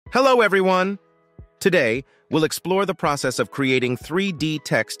Hello, everyone! Today, we'll explore the process of creating 3D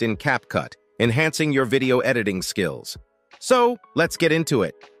text in Capcut, enhancing your video editing skills. So, let's get into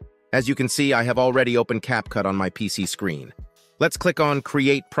it. As you can see, I have already opened Capcut on my PC screen. Let's click on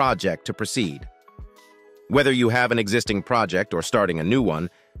Create Project to proceed. Whether you have an existing project or starting a new one,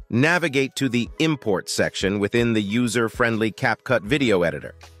 navigate to the Import section within the user-friendly Capcut video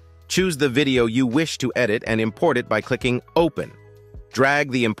editor. Choose the video you wish to edit and import it by clicking Open.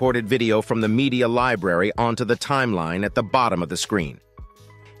 Drag the imported video from the media library onto the timeline at the bottom of the screen.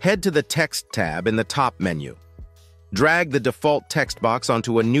 Head to the Text tab in the top menu. Drag the default text box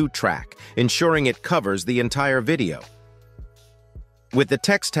onto a new track, ensuring it covers the entire video. With the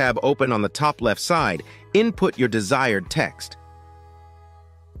Text tab open on the top left side, input your desired text.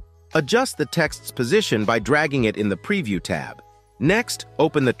 Adjust the text's position by dragging it in the Preview tab. Next,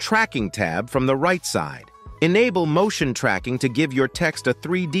 open the Tracking tab from the right side. Enable motion tracking to give your text a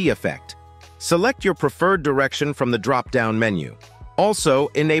 3D effect. Select your preferred direction from the drop-down menu. Also,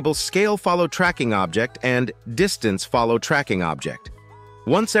 enable Scale Follow Tracking Object and Distance Follow Tracking Object.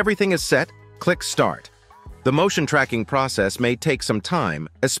 Once everything is set, click Start. The motion tracking process may take some time,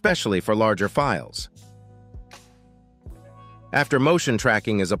 especially for larger files. After motion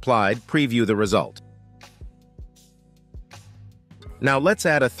tracking is applied, preview the result. Now let's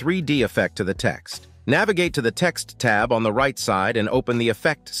add a 3D effect to the text. Navigate to the Text tab on the right side and open the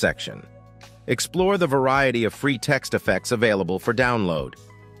Effect section. Explore the variety of free text effects available for download.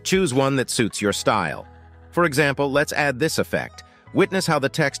 Choose one that suits your style. For example, let's add this effect. Witness how the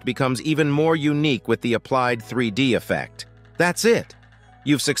text becomes even more unique with the applied 3D effect. That's it!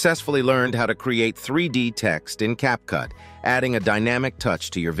 You've successfully learned how to create 3D text in Capcut, adding a dynamic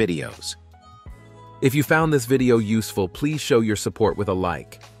touch to your videos. If you found this video useful, please show your support with a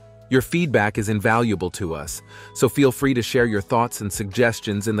like. Your feedback is invaluable to us, so feel free to share your thoughts and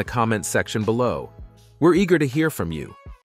suggestions in the comments section below. We're eager to hear from you.